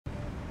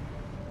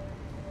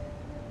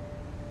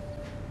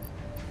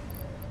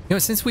You know,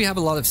 since we have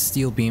a lot of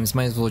steel beams,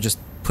 might as well just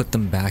put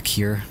them back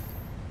here.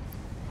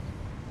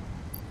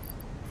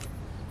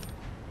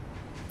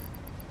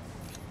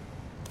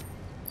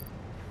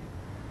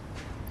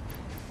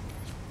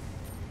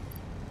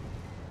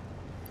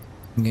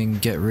 I'm gonna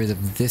get rid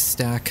of this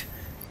stack.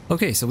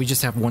 Okay, so we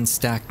just have one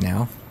stack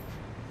now.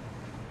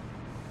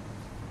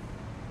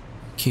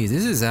 Okay,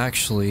 this is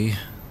actually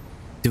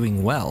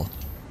doing well.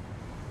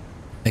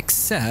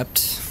 Except,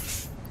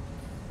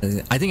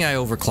 I think I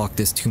overclocked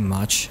this too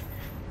much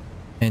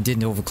and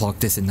didn't overclock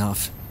this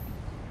enough.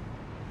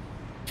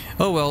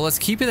 Oh well, let's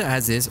keep it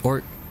as is,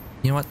 or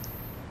you know what?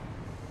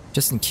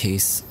 Just in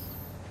case,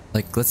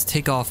 like, let's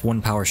take off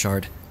one power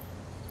shard.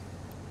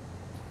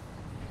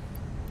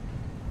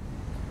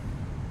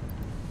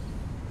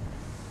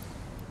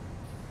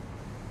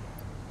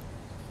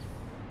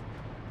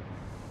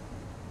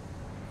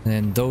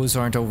 And those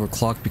aren't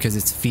overclocked because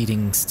it's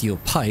feeding steel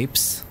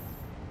pipes.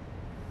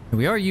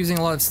 We are using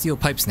a lot of steel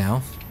pipes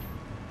now.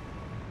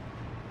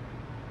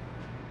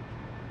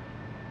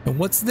 And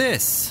what's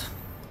this?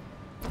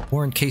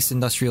 War encased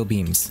industrial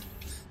beams.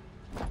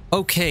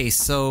 Okay,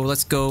 so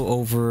let's go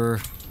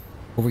over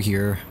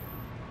here.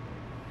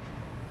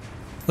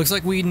 Looks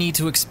like we need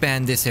to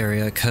expand this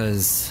area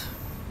because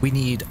we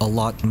need a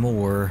lot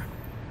more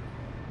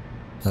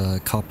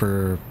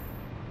copper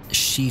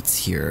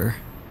sheets here.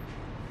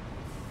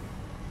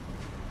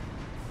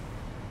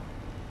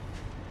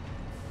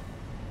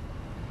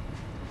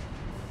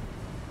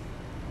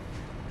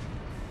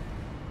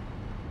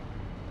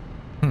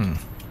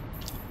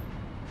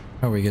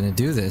 How are we gonna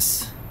do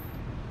this?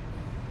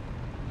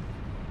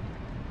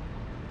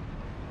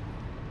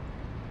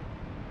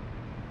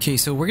 Okay,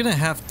 so we're gonna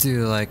have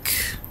to, like,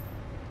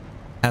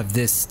 have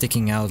this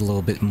sticking out a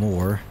little bit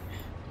more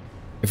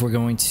if we're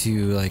going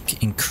to,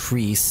 like,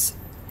 increase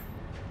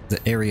the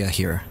area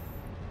here.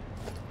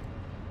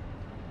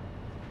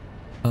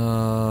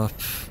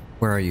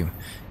 Where are you?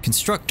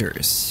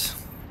 Constructors.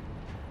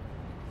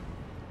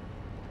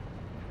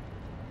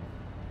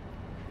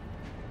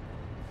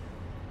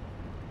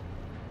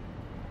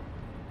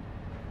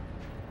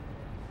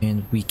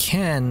 And we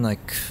can,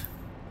 like...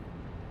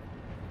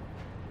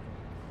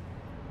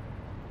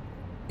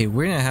 Okay,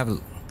 we're gonna have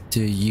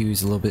to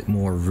use a little bit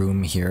more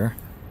room here.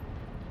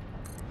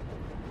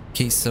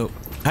 Okay, so...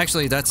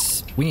 Actually,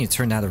 that's... We need to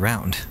turn that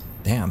around.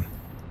 Damn.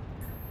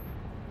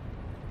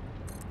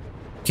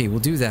 Okay, we'll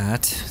do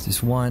that.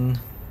 There's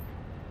one.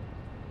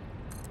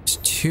 There's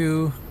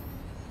two.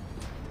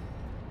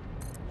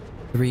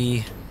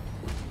 3.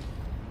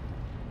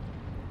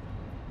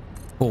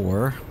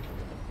 4.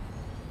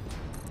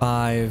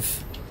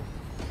 5.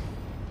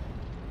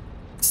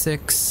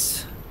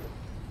 6.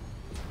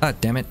 Ah,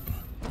 damn it.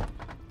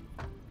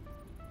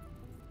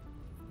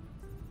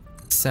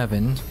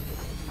 7.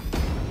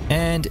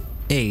 And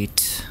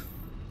 8.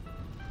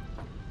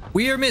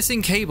 We are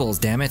missing cables,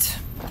 damn it.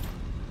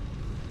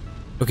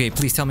 Okay,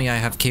 please tell me I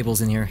have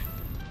cables in here.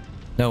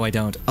 No, I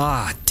don't.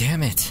 Ah,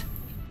 damn it.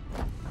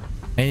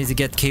 I need to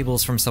get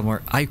cables from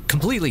somewhere. I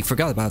completely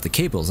forgot about the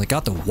cables. I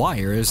got the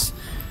wires,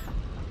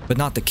 but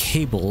not the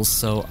cables,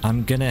 so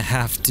I'm gonna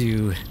have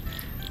to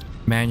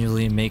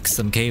manually make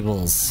some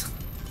cables.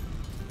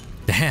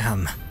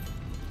 Damn.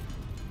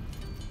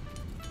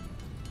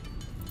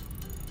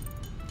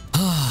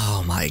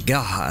 Oh my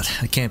god,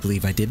 I can't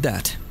believe I did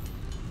that.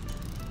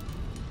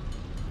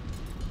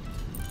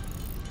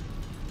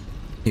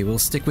 Okay, we'll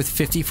stick with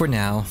 50 for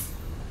now.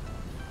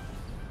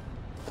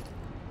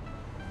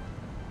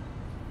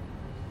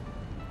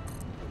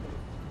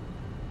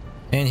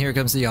 And here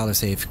comes the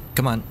autosave.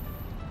 Come on.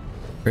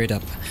 Hurry it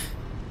up.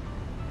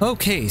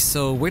 Okay,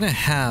 so we're gonna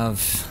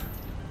have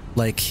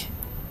like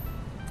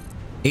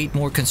 8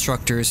 more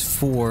constructors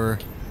for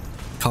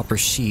copper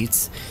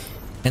sheets,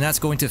 and that's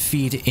going to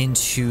feed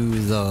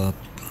into the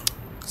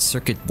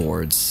circuit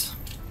boards.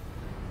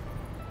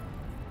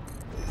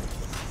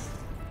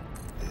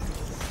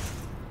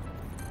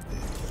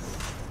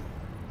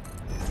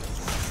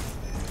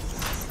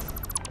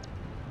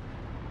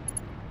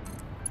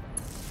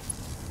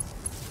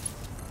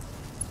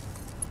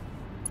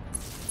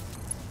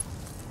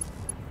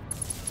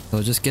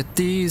 So just get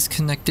these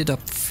connected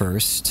up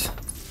first.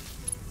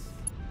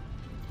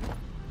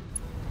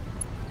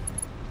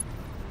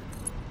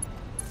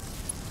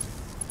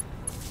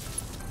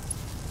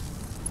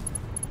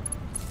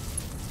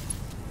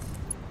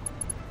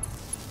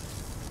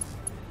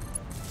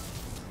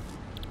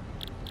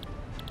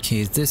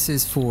 Okay, this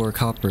is for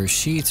copper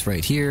sheets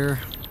right here.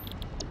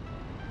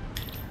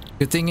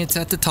 Good thing it's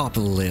at the top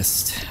of the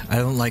list. I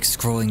don't like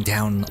scrolling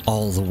down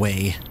all the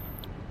way.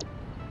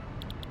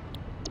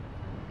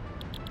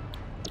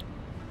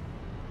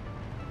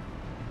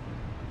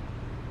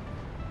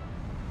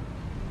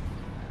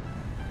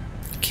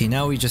 Okay,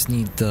 now we just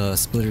need the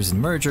splitters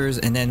and mergers,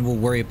 and then we'll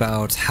worry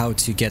about how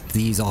to get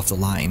these off the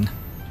line.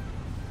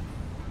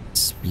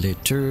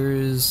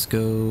 Splitters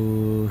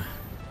go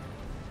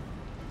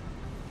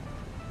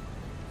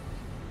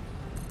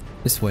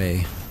this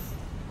way.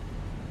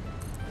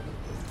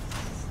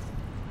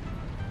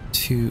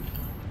 2.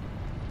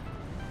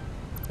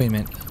 Wait a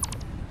minute.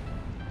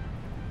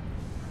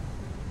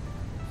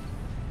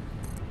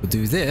 We'll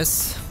do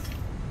this.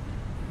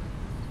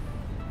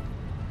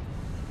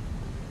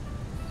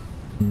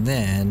 And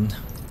then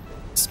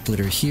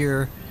splitter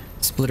here,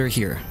 splitter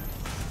here.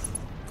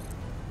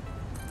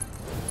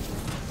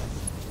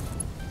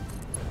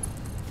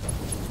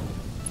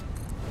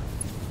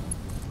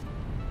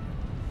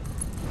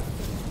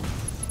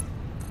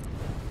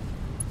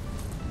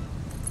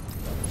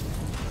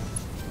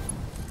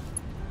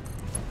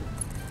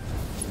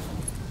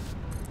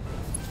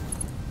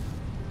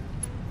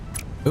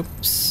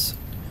 Oops.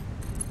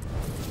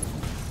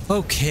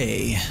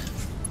 Okay.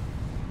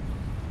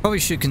 Probably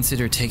should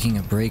consider taking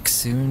a break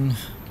soon,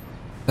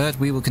 but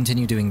we will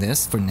continue doing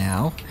this for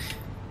now.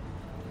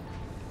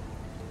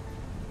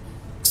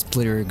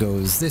 Splitter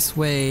goes this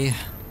way.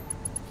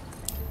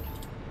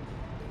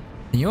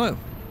 And you know what?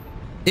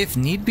 If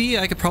need be,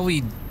 I could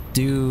probably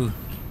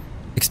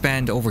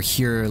expand over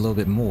here a little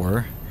bit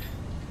more.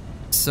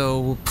 So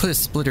we'll put a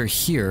splitter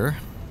here.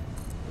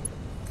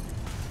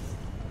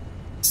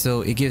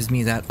 So it gives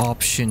me that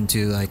option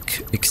to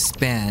like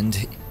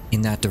expand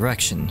in that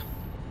direction.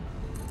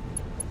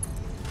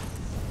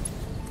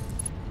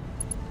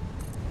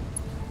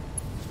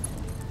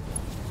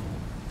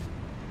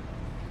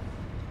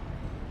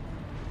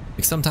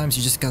 Like sometimes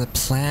you just gotta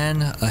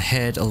plan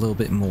ahead a little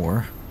bit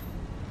more.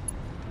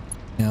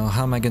 Now,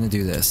 how am I gonna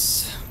do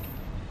this?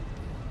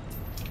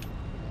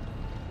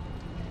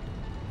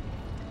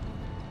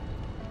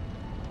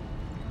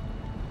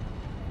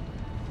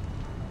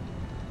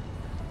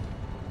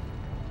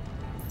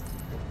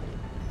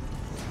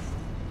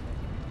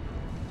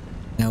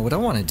 Now what I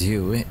want to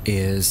do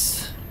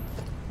is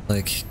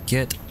like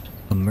get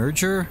a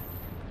merger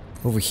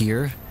over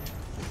here.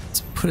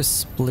 Let's put a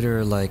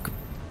splitter like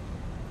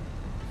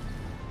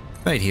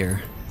right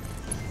here.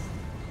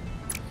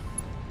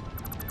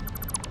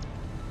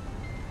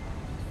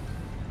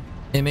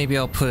 And maybe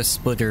I'll put a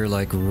splitter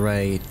like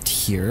right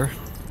here.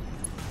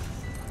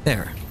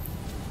 There.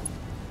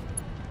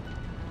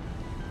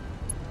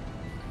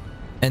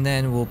 And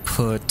then we'll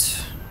put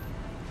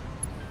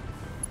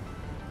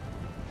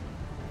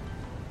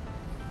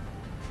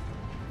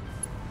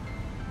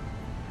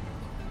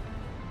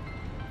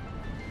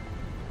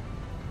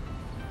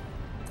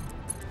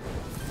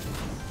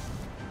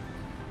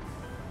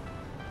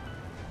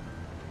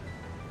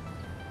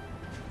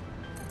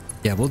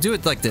yeah, we'll do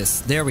it like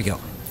this. There we go.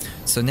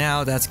 So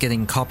now that's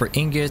getting copper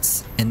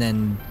ingots, and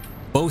then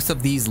both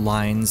of these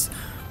lines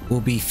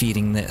will be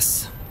feeding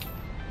this.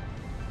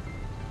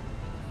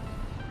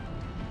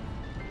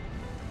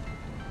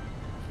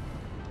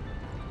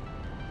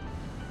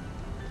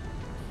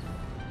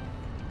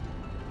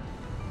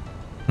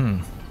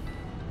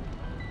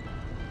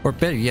 Or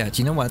better yet,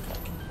 you know what?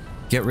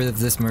 Get rid of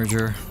this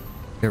merger.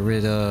 Get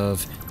rid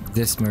of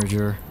this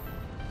merger.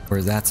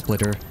 Or that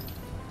splitter.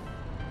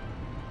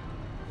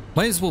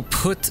 Might as well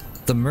put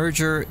the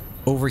merger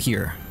over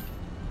here.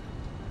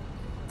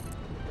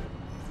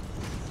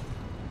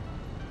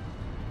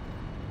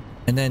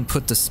 And then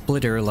put the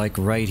splitter like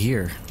right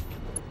here.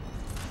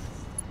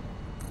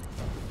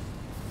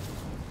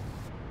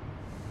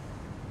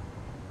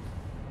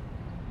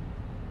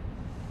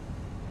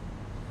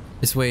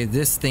 This way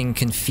this thing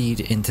can feed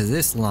into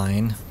this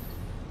line.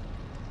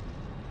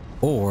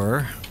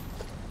 Or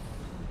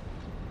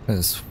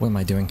what am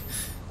I doing?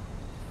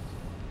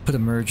 Put a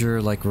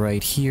merger like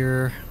right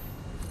here.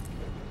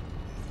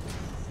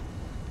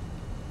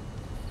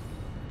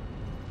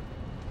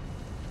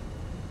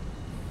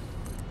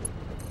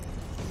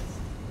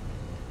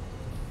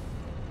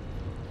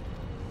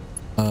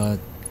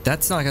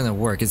 That's not gonna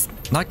work. It's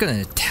not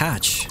gonna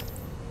attach.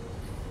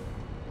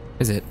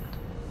 Is it?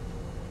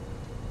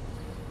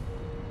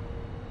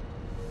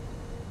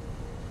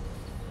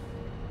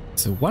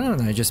 So why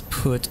don't I just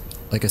put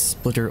like a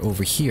splitter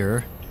over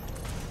here?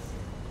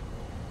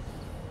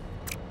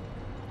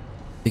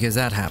 Because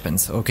that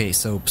happens. Okay,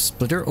 so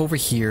splitter over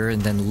here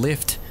and then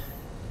lift,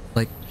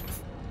 like,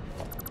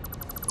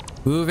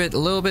 move it a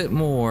little bit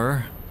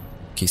more.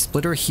 Okay,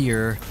 splitter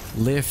here,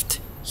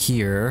 lift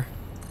here.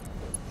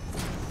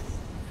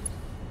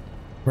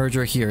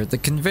 Merger here. The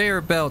conveyor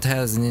belt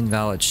has an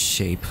invalid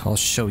shape. I'll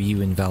show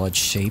you invalid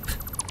shape.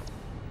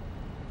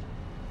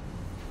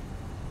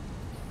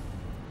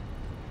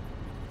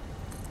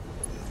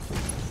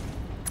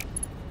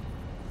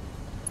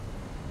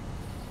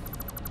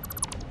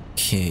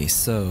 Okay,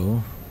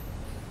 so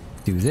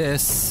do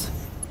this.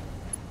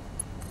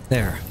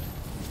 There.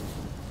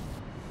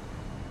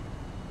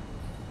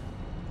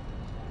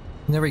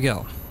 And there we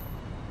go.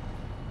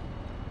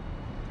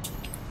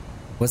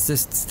 What's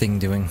this thing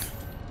doing?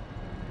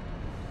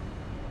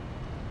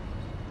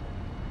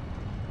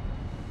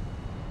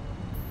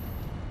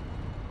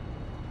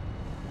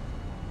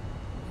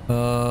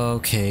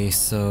 Okay,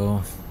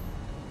 so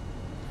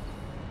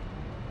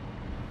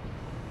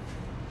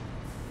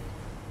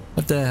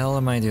what the hell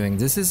am I doing?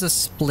 This is a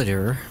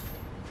splitter.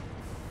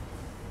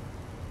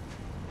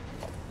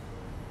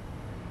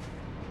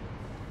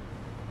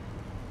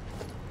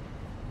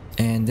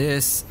 And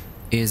this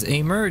is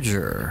a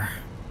merger.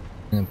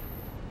 I'm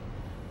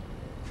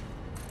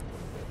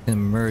gonna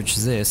merge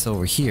this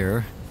over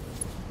here.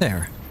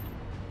 There.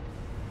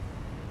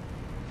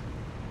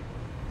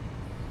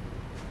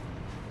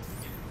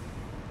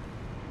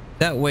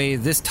 That way,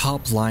 this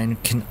top line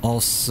can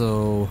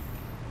also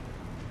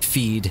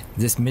feed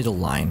this middle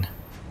line.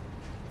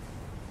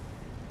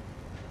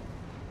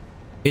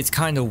 It's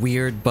kind of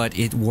weird, but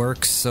it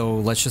works, so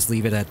let's just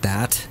leave it at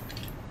that.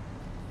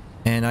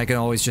 And I can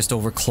always just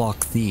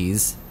overclock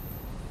these.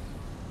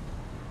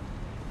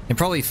 And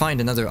probably find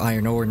another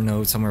iron ore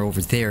node somewhere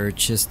over there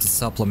just to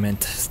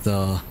supplement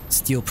the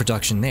steel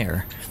production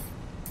there.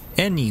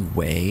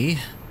 Anyway,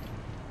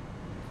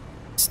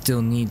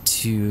 still need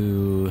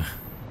to...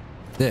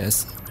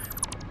 this.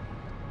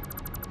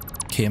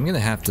 Okay, I'm gonna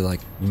have to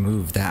like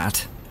remove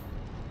that.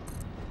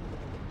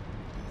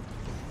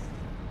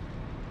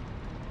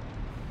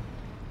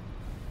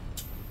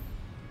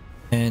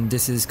 And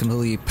this is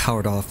completely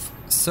powered off,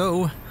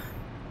 so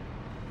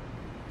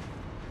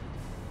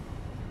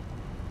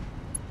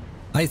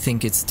I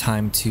think it's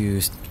time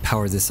to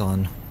power this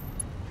on.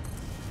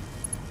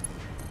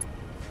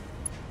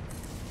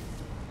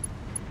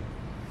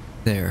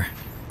 There.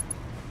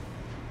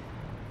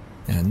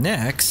 And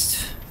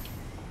next,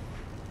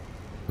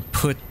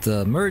 put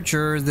the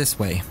merger this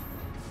way.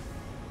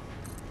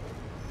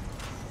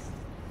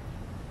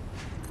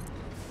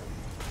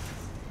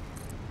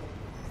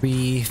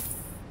 Three,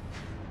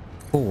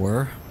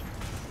 4,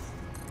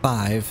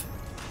 5,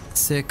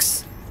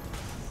 6,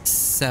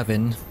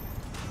 7,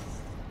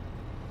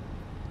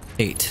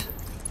 8.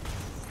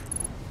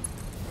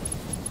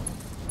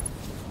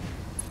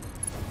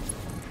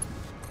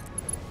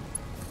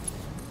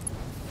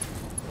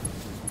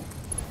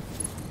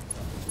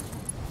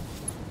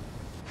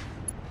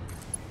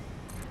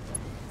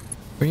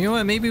 Or you know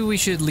what, maybe we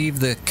should leave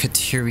the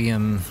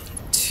Caterium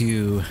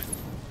to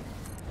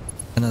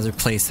another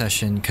play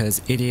session,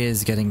 because it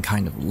is getting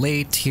kind of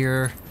late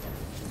here.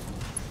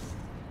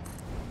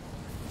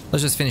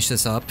 Let's just finish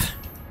this up.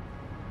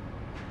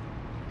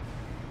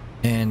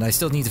 And I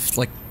still need to,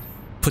 like,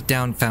 put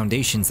down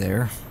foundations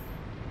there.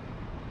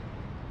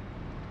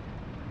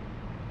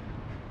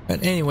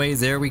 But anyway,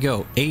 there we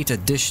go. 8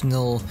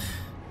 additional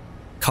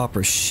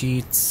copper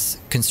sheets,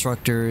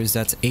 constructors,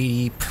 that's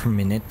 80 per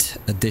minute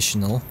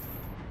additional.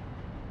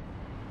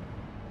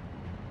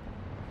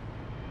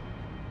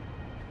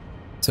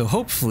 So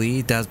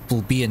hopefully that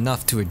will be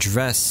enough to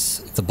address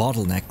the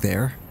bottleneck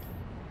there.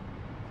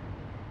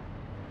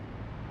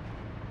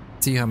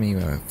 Let's see how many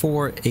we have.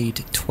 4,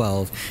 8,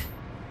 12.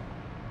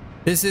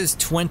 This is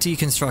 20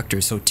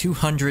 constructors, so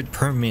 200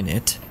 per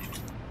minute.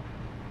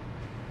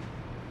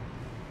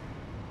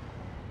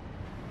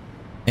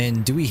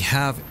 And do we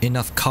have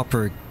enough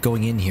copper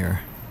going in here?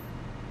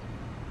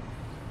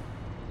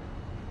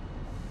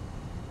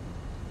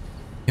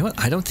 You know what?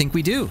 I don't think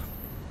we do.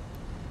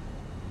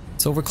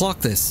 Let's overclock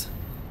this.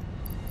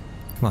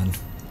 Come on,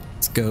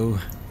 let's go.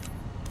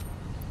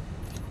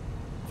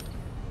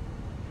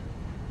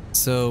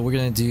 So we're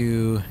gonna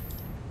do...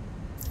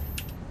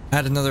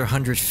 add another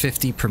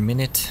 150 per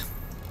minute.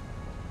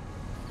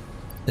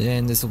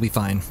 And this will be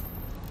fine.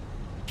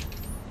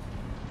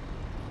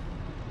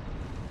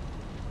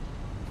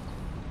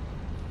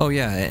 Oh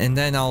yeah, and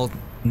then I'll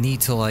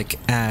need to like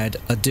add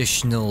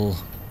additional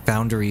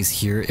foundries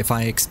here if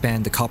I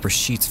expand the copper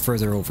sheets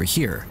further over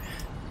here.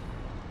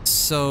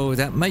 So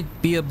that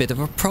might be a bit of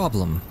a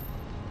problem.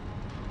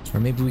 Or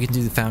maybe we can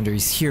do the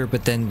foundries here,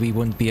 but then we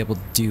wouldn't be able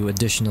to do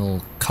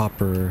additional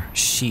copper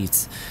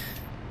sheets.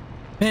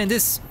 Man,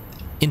 this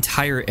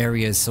entire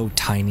area is so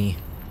tiny.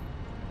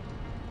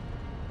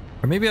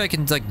 Or maybe I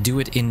can like do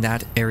it in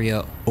that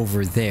area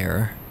over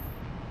there.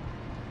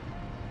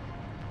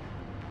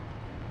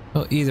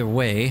 Well, either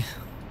way,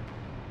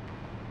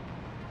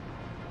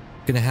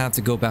 gonna have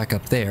to go back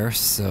up there,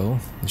 so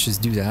let's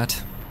just do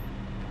that.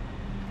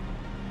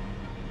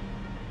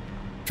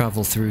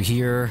 Travel through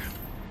here.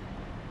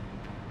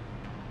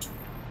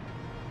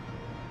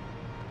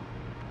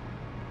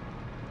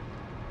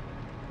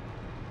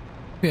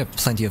 We have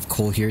plenty of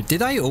coal here.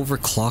 Did I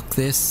overclock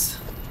this?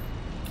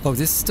 Oh,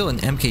 this is still an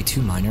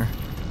MK2 miner.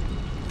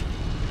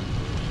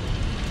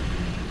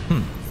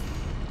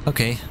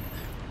 Okay.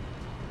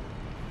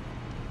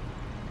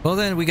 Well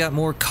then, we got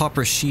more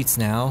copper sheets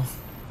now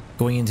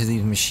going into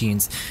these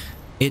machines.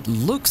 It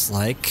looks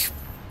like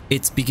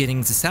it's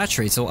beginning to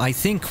saturate, so I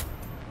think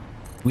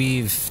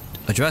we've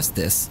addressed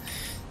this.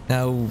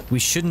 Now, we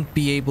shouldn't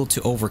be able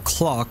to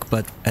overclock,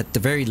 but at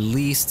the very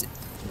least,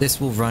 this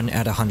will run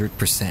at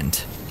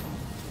 100%.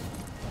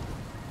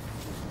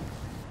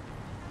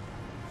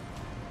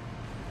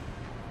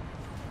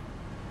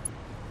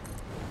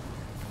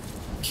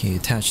 Okay,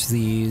 attach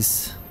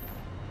these.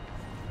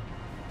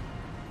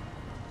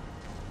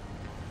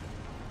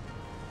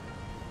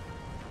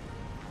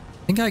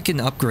 I think I can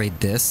upgrade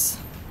this.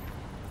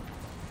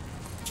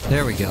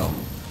 There we go.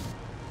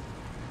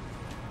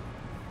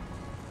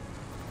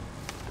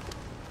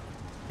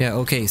 Yeah,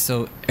 okay,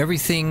 so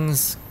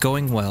everything's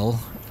going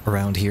well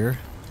around here.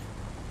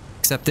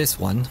 Except this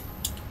one.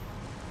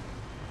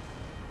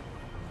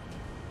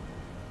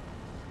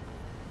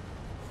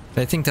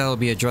 But I think that'll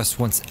be addressed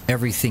once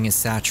everything is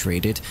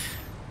saturated.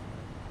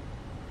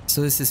 So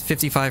this is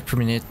 55 per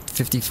minute,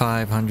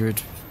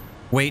 5500.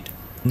 Wait,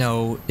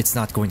 no, it's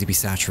not going to be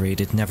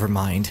saturated. Never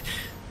mind.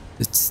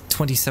 It's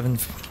 27.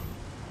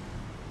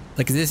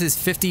 Like, this is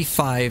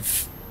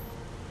 55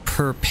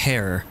 per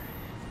pair.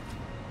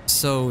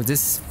 So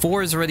this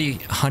 4 is already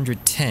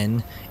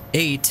 110.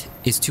 8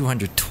 is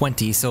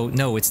 220. So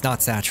no, it's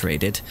not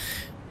saturated.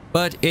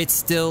 But it's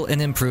still an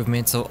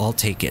improvement, so I'll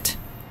take it.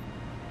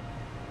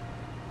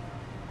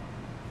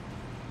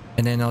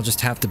 And then I'll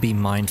just have to be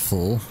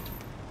mindful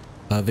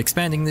of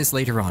expanding this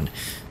later on.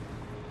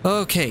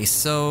 Okay,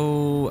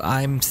 so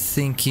I'm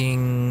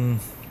thinking...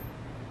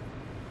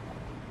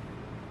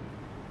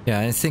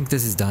 Yeah, I think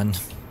this is done.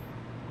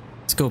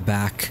 Let's go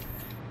back.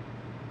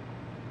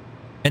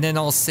 And then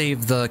I'll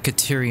save the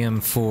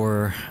Caterium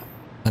for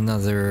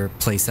another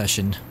play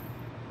session.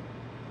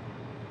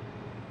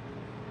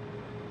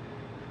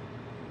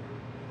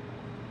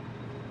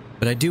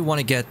 But I do want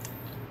to get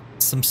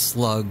some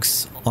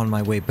slugs on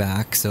my way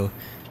back, so...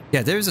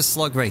 Yeah, there's a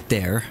slug right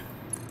there.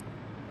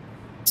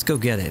 Let's go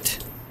get it.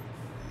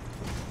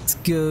 Let's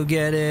go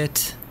get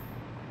it.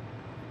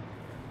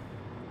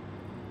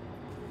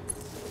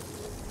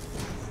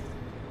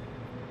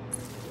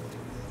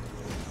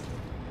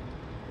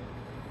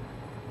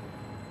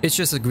 It's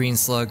just a green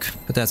slug,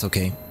 but that's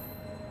okay.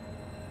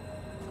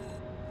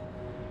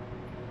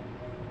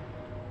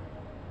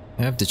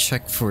 I have to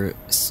check for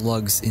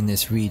slugs in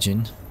this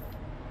region.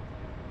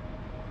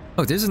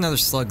 Oh, there's another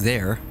slug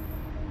there.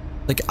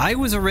 Like, I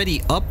was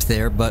already up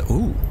there, but...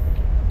 Ooh.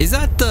 Is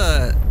that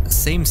the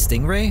same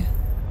stingray?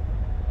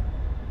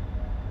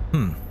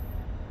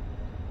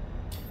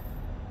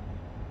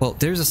 Well,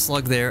 there's a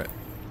slug there.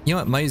 You know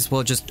what? Might as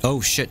well just... Oh,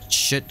 shit.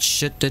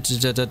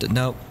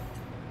 No.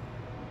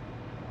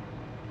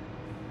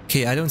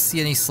 Okay, I don't see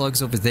any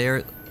slugs over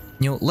there.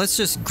 You know, let's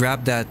just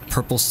grab that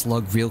purple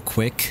slug real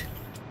quick.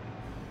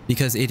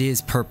 Because it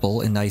is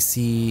purple, and I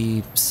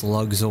see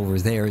slugs over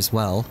there as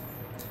well.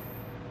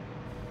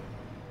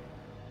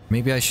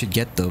 Maybe I should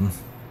get them.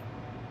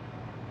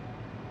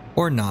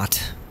 Or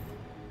not.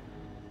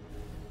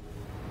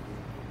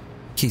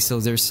 Okay,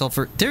 so there's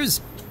sulfur. There's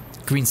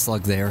green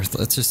slug there.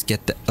 Let's just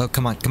get that. Oh,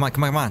 come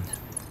on.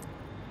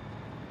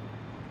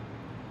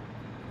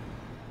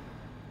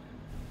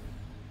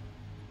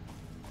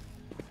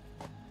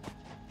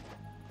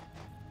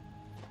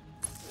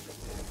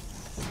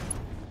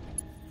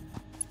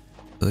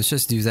 Let's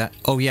just do that.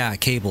 Oh yeah,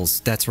 cables.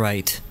 That's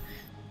right.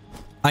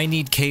 I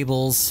need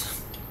cables.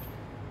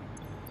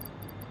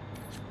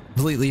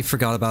 Completely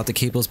forgot about the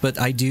cables, but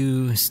I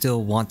do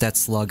still want that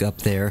slug up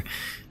there.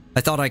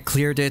 I thought I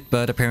cleared it,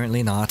 but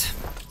apparently not.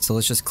 So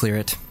let's just clear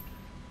it.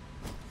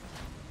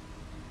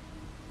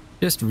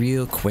 Just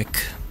real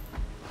quick.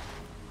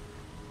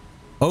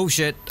 Oh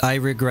shit, I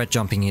regret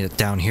jumping it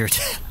down here.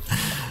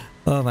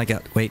 Oh my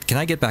god. Wait, can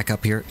I get back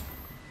up here?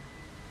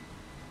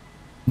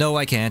 No,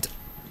 I can't.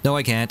 No,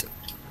 I can't.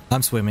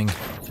 I'm swimming.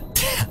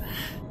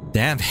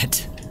 Damn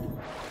it.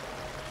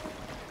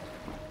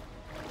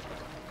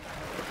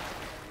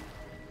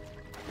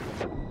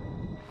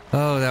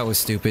 Oh, that was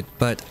stupid,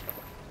 but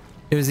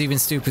it was even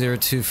stupider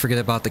to forget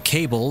about the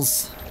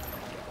cables.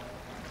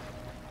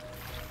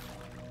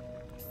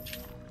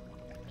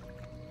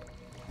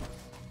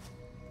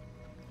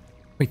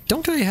 Wait,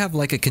 don't I have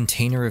like a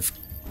container of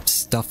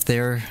stuff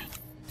there?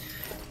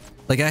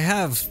 Like, I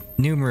have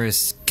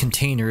numerous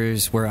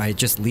containers where I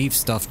just leave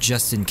stuff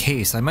just in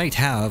case. I might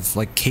have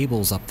like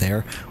cables up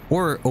there,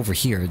 or over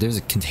here. There's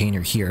a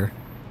container here.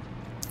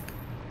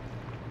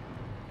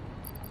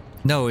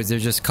 No, they're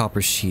just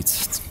copper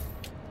sheets.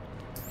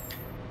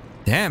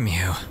 Damn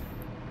you.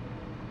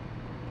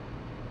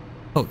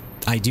 Oh,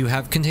 I do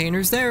have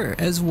containers there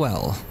as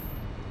well.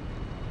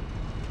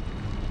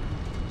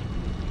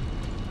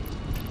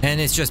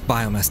 And it's just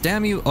biomass.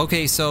 Damn you.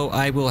 Okay, so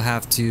I will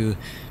have to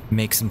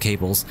make some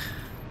cables.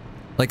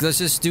 Like, let's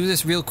just do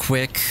this real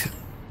quick.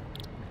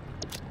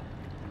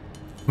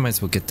 Might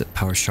as well get the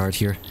power shard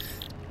here.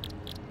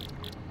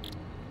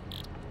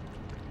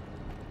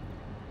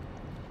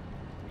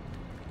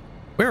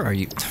 Where are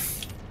you?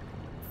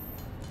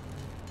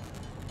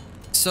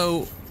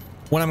 So,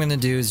 what I'm gonna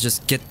do is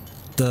just get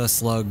the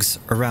slugs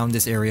around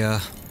this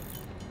area.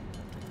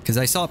 Because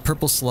I saw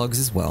purple slugs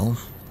as well.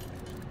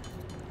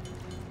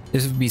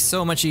 This would be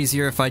so much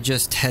easier if I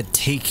just had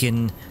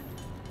taken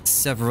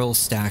several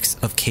stacks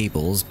of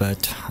cables,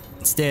 but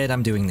instead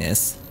I'm doing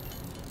this.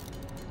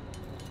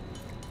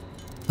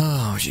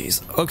 Oh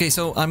jeez. Okay,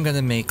 so I'm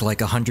gonna make like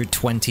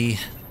 120.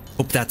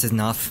 Hope that's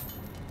enough.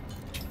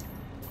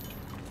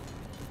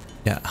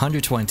 Yeah,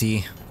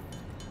 120.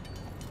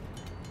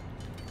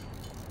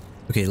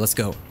 Okay, let's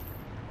go.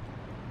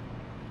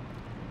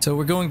 So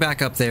we're going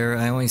back up there.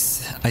 I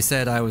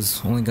said I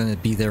was only gonna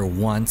be there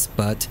once,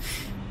 but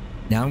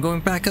now I'm going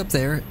back up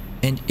there,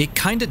 and it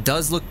kinda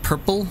does look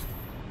purple.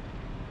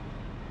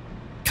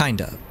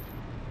 Kinda.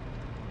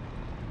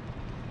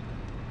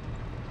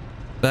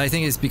 But I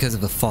think it's because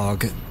of the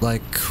fog.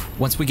 Like,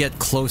 once we get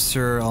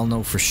closer, I'll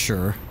know for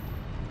sure.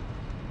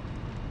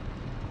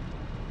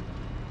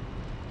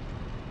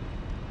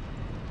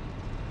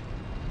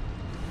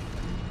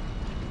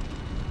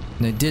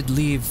 And I did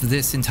leave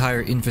this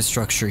entire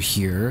infrastructure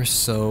here,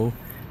 so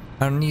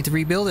I don't need to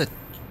rebuild it.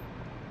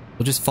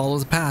 We'll just follow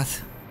the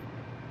path.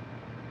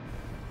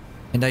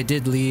 And I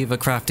did leave a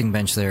crafting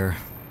bench there.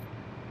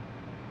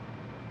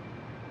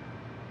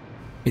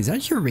 Is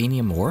that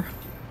uranium ore?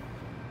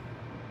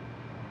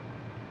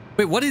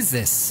 Wait, what is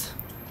this?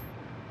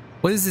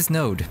 What is this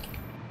node?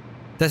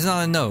 That's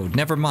not a node,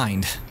 never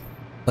mind.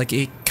 Like,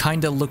 it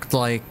kinda looked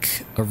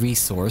like a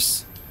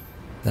resource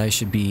that I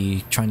should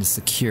be trying to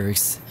secure.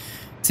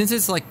 Since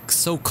it's like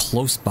so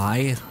close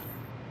by.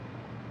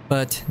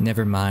 But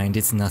never mind,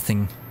 it's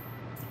nothing.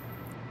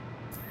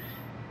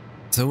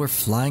 So we're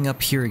flying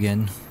up here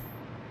again.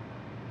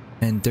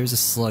 And there's a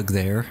slug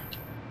there.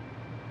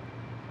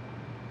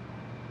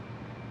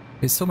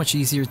 It's so much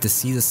easier to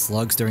see the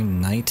slugs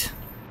during the night.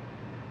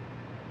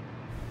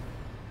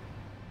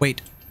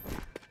 Wait.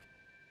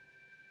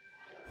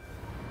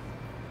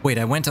 Wait,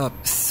 I went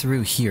up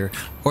through here.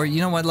 Or you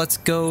know what, let's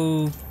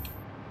go...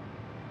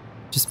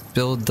 just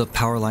build the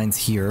power lines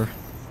here.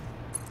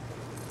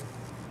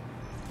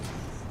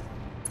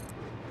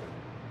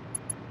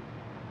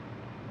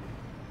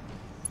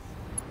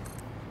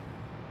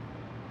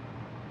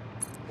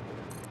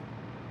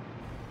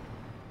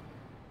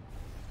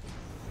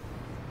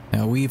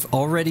 Now we've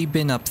already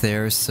been up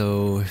there,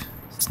 so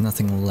there's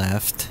nothing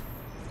left.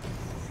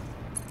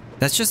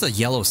 That's just a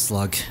yellow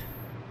slug.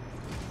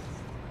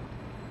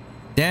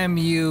 Damn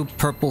you,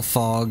 purple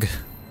fog.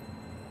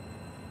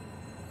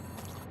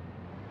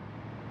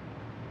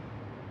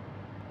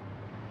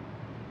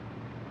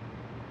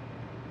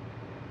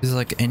 Is there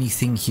like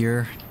anything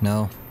here?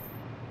 No.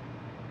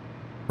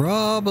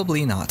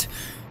 Probably not.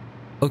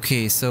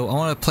 Okay, so I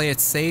want to play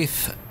it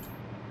safe.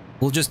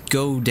 We'll just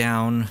go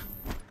down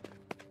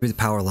through the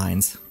power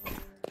lines.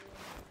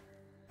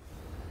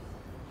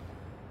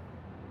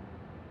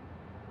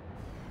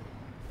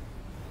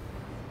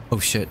 Oh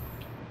shit.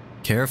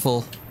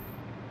 Careful.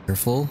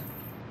 Careful.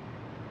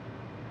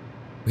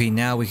 Okay,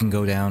 now we can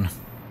go down.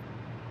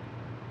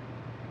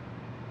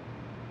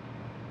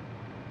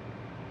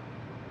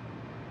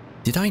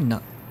 Did I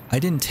not? I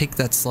didn't take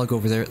that slug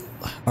over there.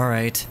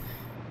 Alright.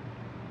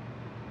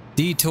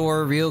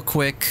 Detour real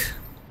quick.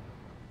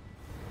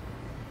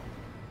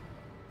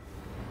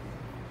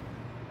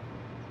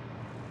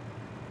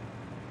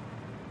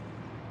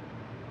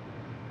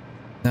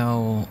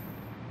 Now,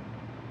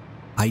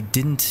 I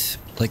didn't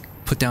like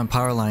put down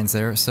power lines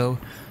there, so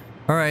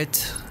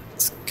alright,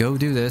 let's go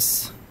do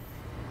this.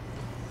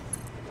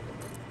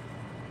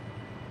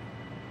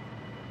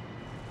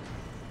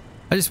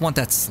 I just want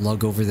that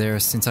slug over there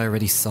since I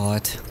already saw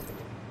it.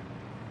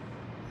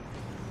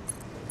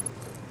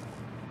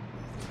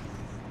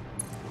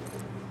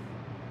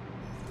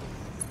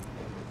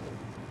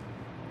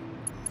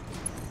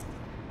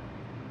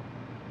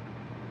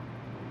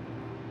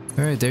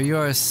 Alright, there you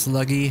are,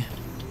 sluggy.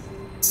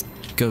 Let's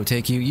go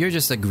take you. You're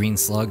just a green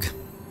slug.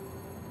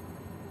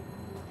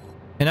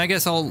 And I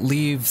guess I'll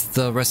leave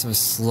the rest of the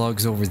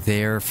slugs over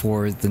there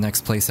for the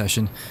next play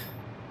session.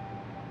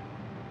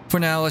 For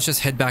now, let's just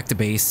head back to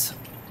base.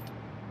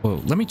 Whoa,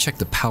 let me check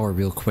the power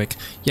real quick.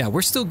 Yeah,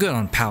 we're still good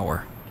on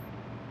power.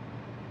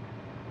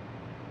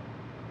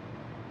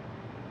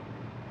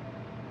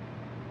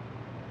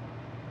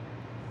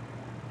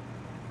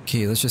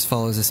 Okay, let's just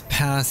follow this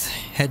path,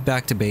 head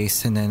back to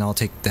base, and then I'll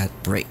take that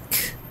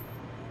break.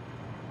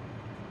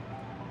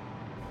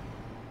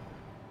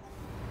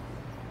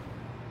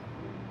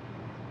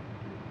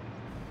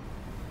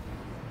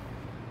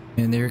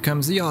 And there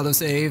comes the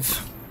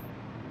autosave.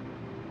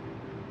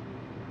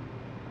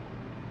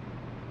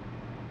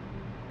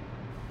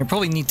 I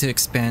probably need to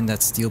expand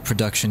that steel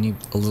production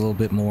a little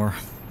bit more.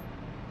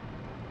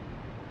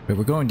 But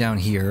we're going down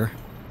here.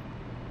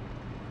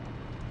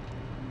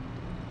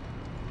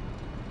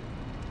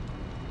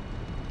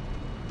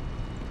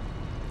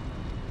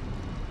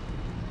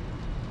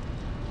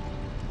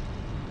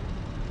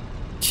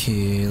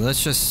 Okay,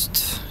 let's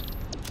just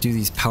do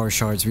these power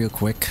shards real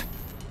quick.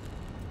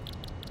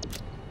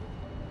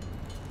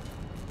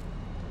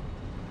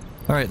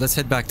 Alright, let's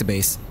head back to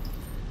base.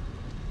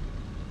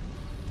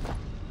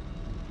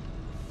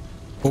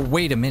 Oh,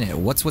 wait a minute.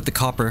 What's with the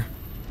copper?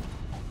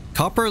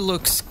 Copper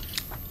looks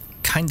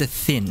kinda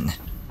thin.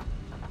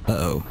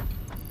 Uh-oh.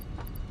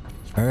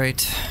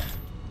 Alright.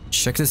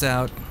 Check this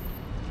out.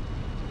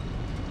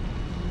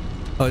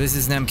 Oh, this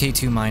is an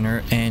MK2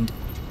 miner, and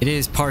it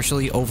is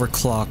partially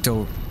overclocked.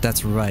 Oh,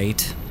 that's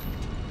right.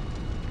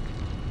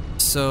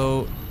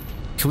 So,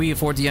 can we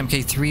afford the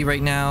MK3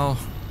 right now?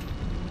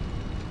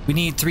 We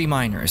need 3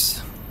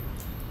 miners.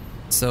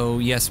 So,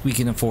 yes, we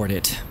can afford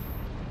it.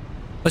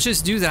 Let's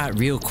just do that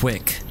real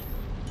quick.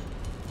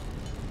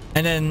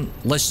 And then,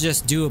 let's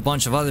just do a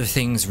bunch of other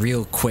things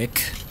real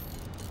quick.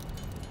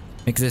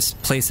 Make this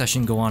play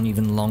session go on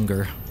even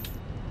longer.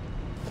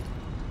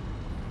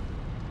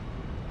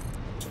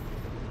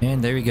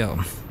 And there we go.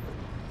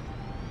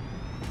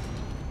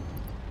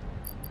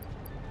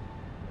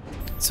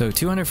 So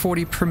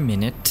 240 per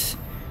minute.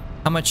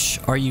 How much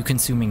are you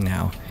consuming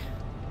now?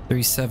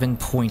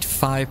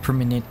 37.5 per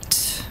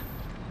minute.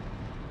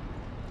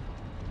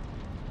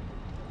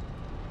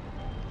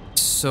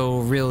 so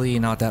really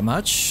not that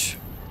much.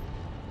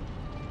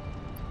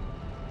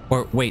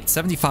 Or wait,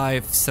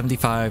 75,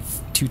 75,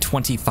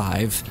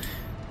 225.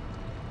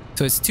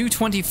 So it's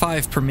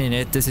 225 per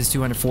minute. This is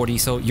 240,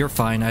 so you're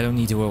fine. I don't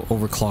need to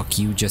overclock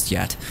you just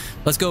yet.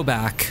 Let's go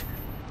back.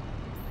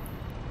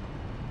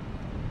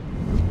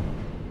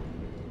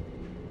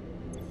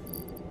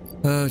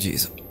 Oh,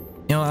 jeez.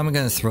 You know, I'm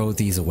gonna throw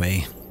these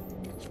away.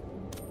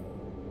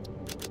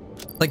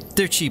 Like,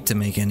 they're cheap to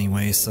make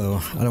anyway,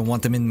 so I don't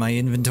want them in my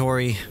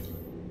inventory.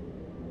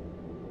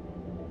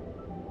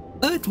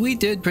 But we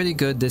did pretty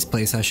good this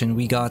play session.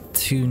 We got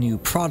 2 new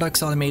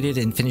products automated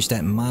and finished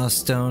that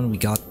milestone. We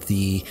got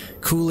the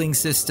cooling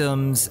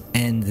systems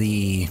and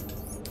the...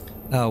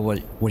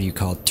 what do you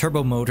call it?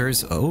 Turbo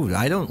motors. Oh,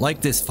 I don't like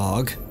this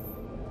fog.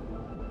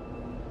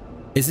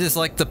 Is this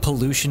like the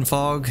pollution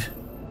fog?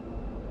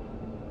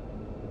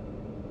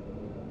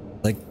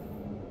 Like...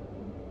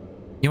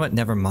 You know what?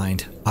 Never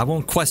mind. I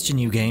won't question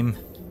you, game.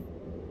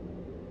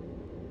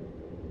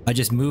 I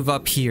just move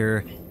up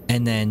here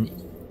and then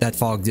that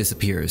fog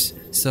disappears.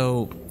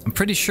 So I'm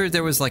pretty sure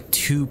there was like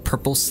 2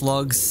 purple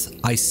slugs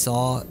I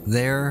saw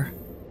there.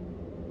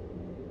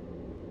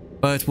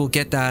 But we'll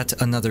get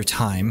that another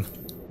time.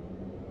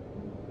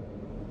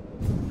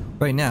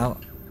 Right now,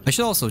 I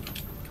should also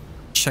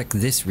check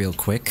this real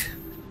quick.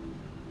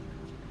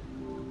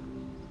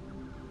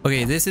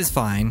 Okay, this is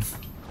fine.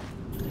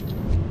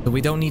 So we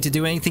don't need to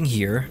do anything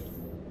here.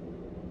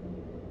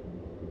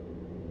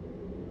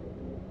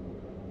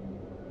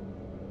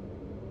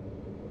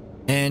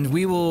 And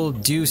we will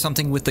do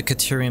something with the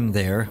Caterium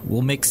there.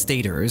 We'll make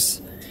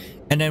stators.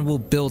 And then we'll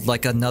build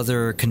like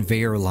another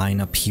conveyor line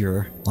up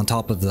here on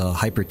top of the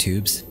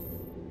hypertubes.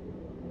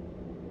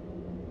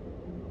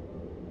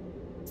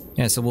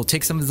 Yeah, so we'll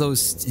take some of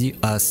those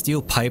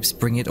steel pipes,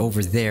 bring it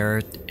over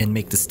there, and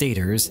make the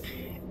stators.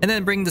 And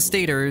then bring the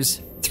stators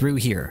through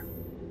here.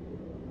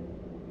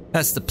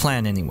 That's the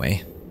plan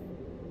anyway.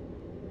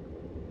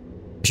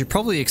 I should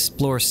probably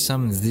explore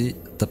some of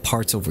the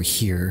parts over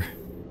here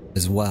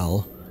as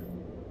well.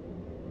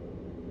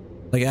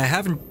 Like, I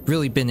haven't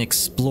really been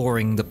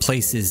exploring the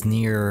places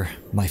near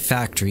my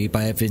factory,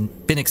 but I've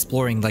been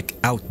exploring, like,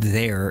 out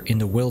there in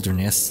the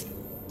wilderness.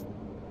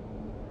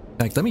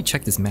 Like, let me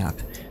check this map.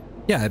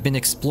 Yeah, I've been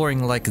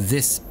exploring, like,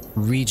 this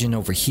region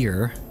over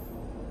here.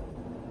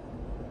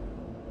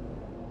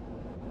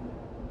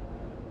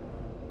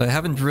 But I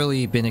haven't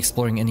really been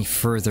exploring any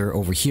further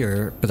over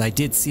here, but I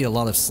did see a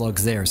lot of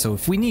slugs there, so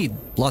if we need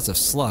lots of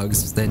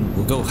slugs, then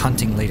we'll go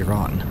hunting later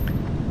on.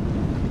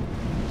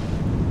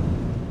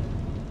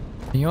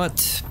 You know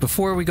what?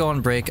 Before we go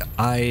on break,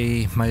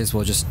 I might as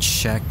well just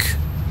check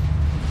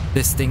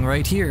this thing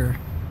right here.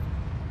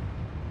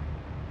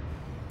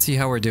 See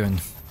how we're doing.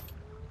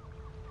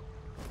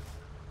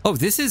 Oh,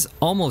 this is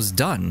almost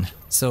done,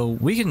 so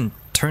we can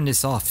turn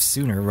this off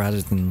sooner rather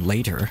than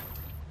later.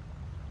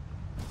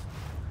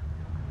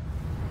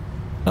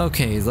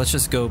 Okay, let's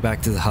just go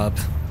back to the hub.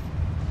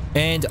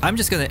 And I'm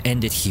just gonna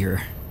end it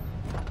here.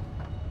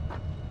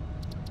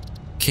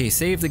 Okay,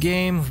 save the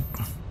game.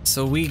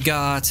 So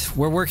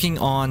we're working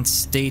on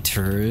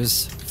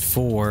stators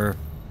for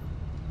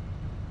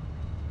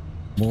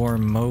more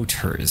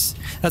motors.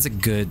 That's a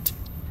good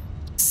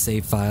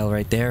save file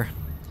right there.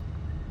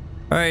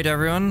 Alright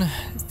everyone,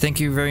 thank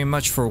you very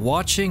much for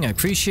watching, I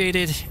appreciate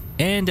it,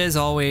 and as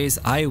always,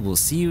 I will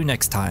see you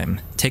next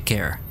time. Take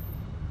care.